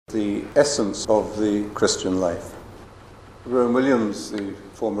the essence of the Christian life. Rowan Williams, the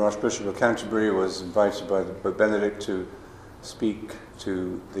former Archbishop of Canterbury, was invited by Pope Benedict to speak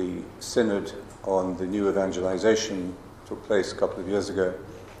to the Synod on the new evangelization that took place a couple of years ago.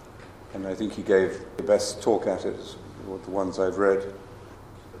 And I think he gave the best talk at it, of the ones I've read.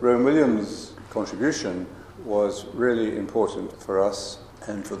 Rowan Williams' contribution was really important for us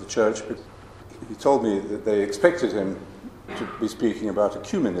and for the Church. He told me that they expected him to be speaking about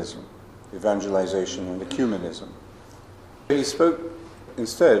ecumenism, evangelization and ecumenism. He spoke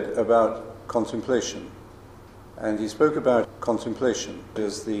instead about contemplation. And he spoke about contemplation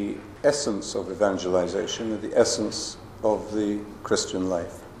as the essence of evangelization and the essence of the Christian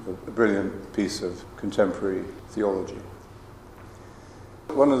life. A brilliant piece of contemporary theology.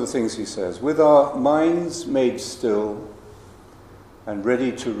 One of the things he says, with our minds made still and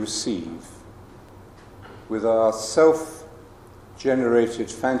ready to receive, with our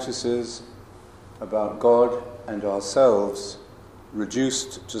self-generated fantasies about God and ourselves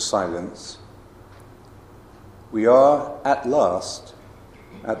reduced to silence, we are at last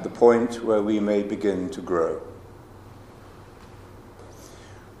at the point where we may begin to grow.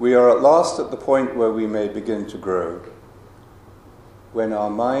 We are at last at the point where we may begin to grow, when our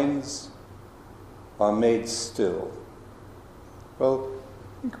minds are made still. Well,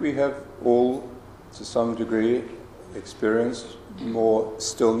 I think we have all, to some degree, experienced more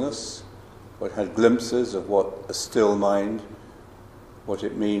stillness, or had glimpses of what a still mind, what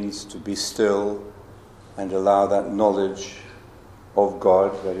it means to be still and allow that knowledge of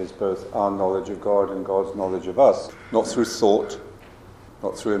God, that is both our knowledge of God and God's knowledge of us, not through thought,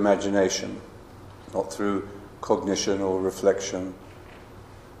 not through imagination, not through cognition or reflection,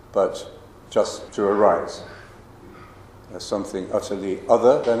 but just to arise as something utterly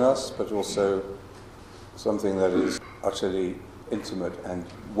other than us, but also something that is utterly intimate and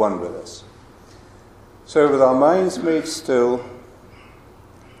one with us. So with our minds made still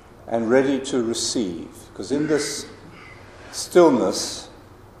and ready to receive, because in this stillness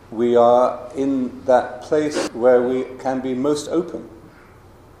we are in that place where we can be most open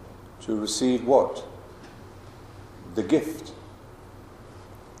to receive what? The gift.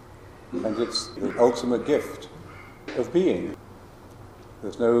 And it's the ultimate gift of being.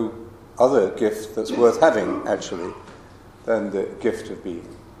 There's no other gift that's worth having, actually, than the gift of being.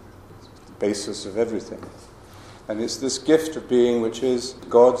 It's the basis of everything. And it's this gift of being which is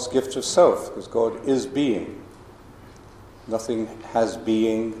God's gift of self, because God is being. Nothing has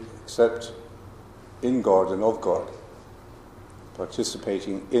being except in God and of God,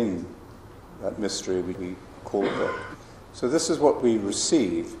 participating in that mystery we call God. So this is what we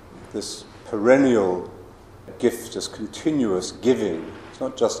receive, this perennial gift, this continuous giving. It's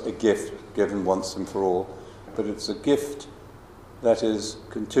not just a gift given once and for all, but it's a gift that is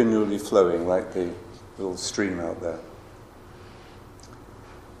continually flowing like the little stream out there.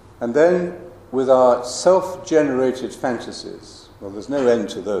 And then with our self-generated fantasies, well, there's no end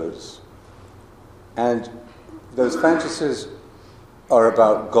to those. And those fantasies are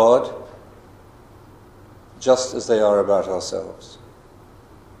about God just as they are about ourselves.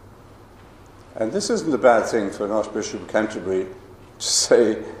 And this isn't a bad thing for an Archbishop of Canterbury to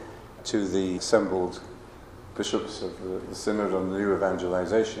say to the assembled bishops of the Synod on the new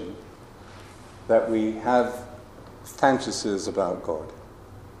evangelization, that we have fantasies about God.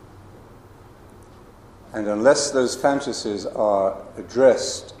 And unless those fantasies are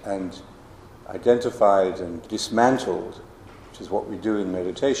addressed and identified and dismantled, which is what we do in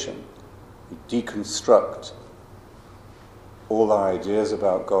meditation, we deconstruct all our ideas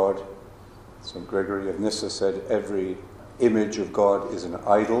about God. St. Gregory of Nyssa said every image of God is an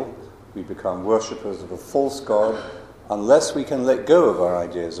idol. We become worshippers of a false God unless we can let go of our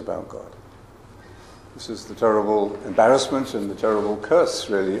ideas about God. This is the terrible embarrassment and the terrible curse,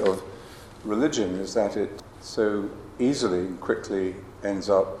 really, of religion, is that it so easily and quickly ends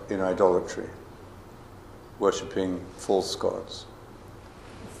up in idolatry, worshipping false gods,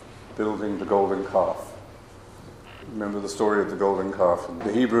 building the golden calf. Remember the story of the golden calf?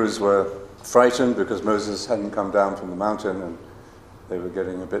 The Hebrews were frightened because Moses hadn't come down from the mountain and they were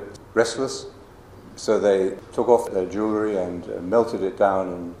getting a bit restless. So they took off their jewelry and melted it down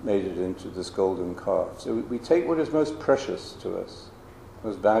and made it into this golden calf. So we take what is most precious to us,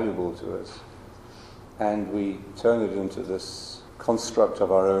 most valuable to us, and we turn it into this construct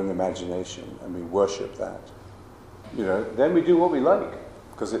of our own imagination, and we worship that. Then we do what we like,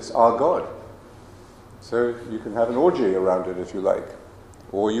 because it's our God. So you can have an orgy around it if you like,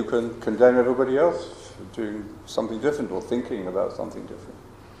 or you can condemn everybody else for doing something different or thinking about something different.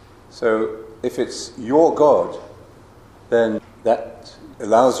 So if it's your God, then that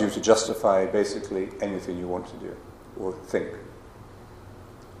allows you to justify basically anything you want to do or think.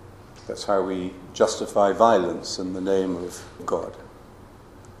 That's how we justify violence in the name of God.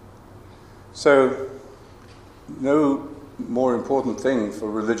 So, no more important thing for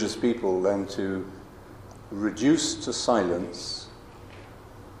religious people than to reduce to silence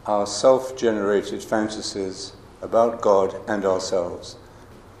our self-generated fantasies about God and ourselves.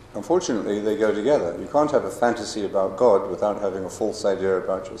 Unfortunately, they go together. You can't have a fantasy about God without having a false idea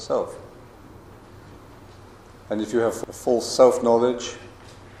about yourself. And if you have a false self-knowledge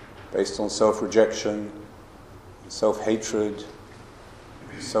based on self-rejection, self-hatred,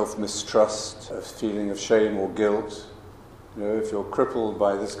 self-mistrust, a feeling of shame or guilt, if you're crippled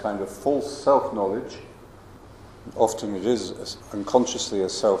by this kind of false self-knowledge, often it is unconsciously a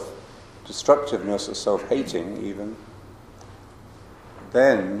self-destructiveness, a self-hating even,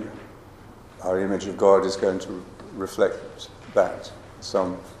 then our image of God is going to reflect that in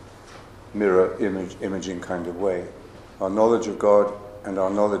some mirror imaging kind of way. Our knowledge of God and our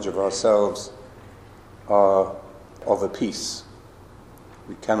knowledge of ourselves are of a piece.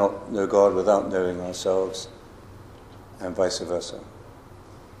 We cannot know God without knowing ourselves, and vice versa.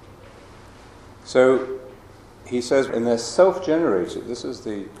 So he says, when they're self-generated, this is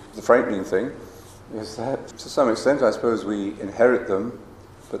the frightening thing, is that to some extent I suppose we inherit them,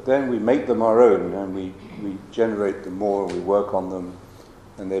 but then we make them our own and we generate them more, we work on them,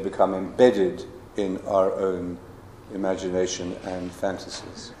 and they become embedded in our own imagination and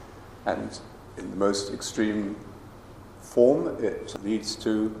fantasies. And in the most extreme form, it leads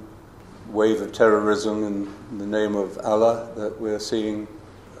to a wave of terrorism in the name of Allah that we're seeing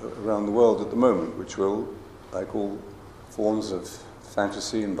around the world at the moment, which will, like all forms of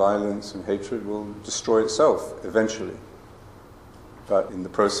fantasy and violence and hatred, will destroy itself eventually. But in the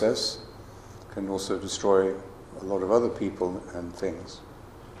process, can also destroy a lot of other people and things.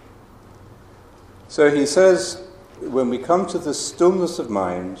 So he says, when we come to the stillness of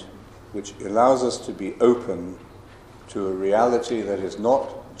mind, which allows us to be open to a reality that is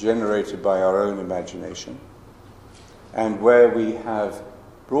not generated by our own imagination, and where we have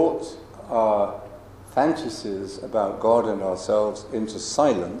brought our fantasies about God and ourselves into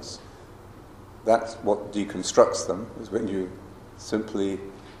silence, that's what deconstructs them, is when you simply,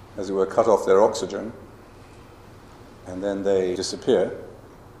 as it were, cut off their oxygen, and then they disappear.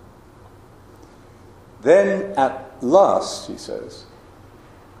 Then at last, he says,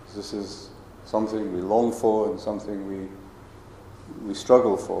 this is something we long for and something we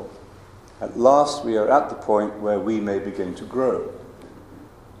struggle for, at last we are at the point where we may begin to grow.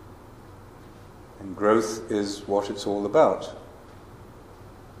 And growth is what it's all about.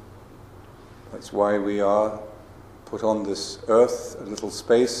 That's why we are put on this earth, a little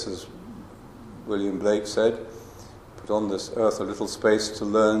space, as William Blake said, put on this earth a little space to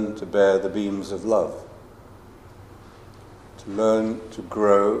learn to bear the beams of love, to learn to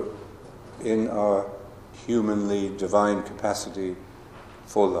grow in our humanly divine capacity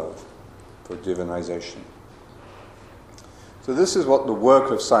for love, for divinization. So this is what the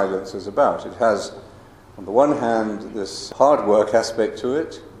work of silence is about. It has, on the one hand, this hard work aspect to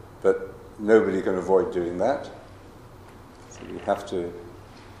it, but nobody can avoid doing that. So we have to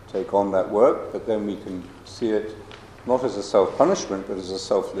take on that work, but then we can see it not as a self-punishment, but as a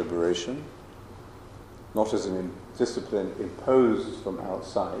self-liberation, not as a discipline imposed from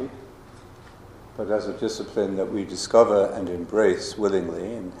outside, but as a discipline that we discover and embrace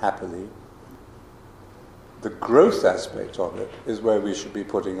willingly and happily. The growth aspect of it is where we should be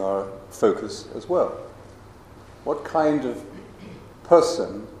putting our focus as well. What kind of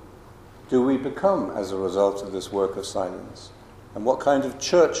person do we become as a result of this work of silence? And what kind of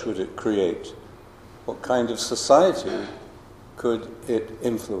church would it create? What kind of society could it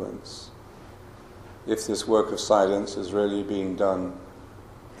influence? If this work of silence is really being done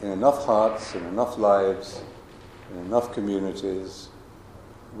in enough hearts, in enough lives, in enough communities,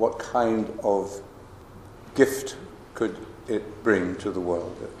 what kind of gift could it bring to the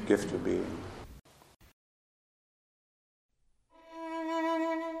world, a gift of being?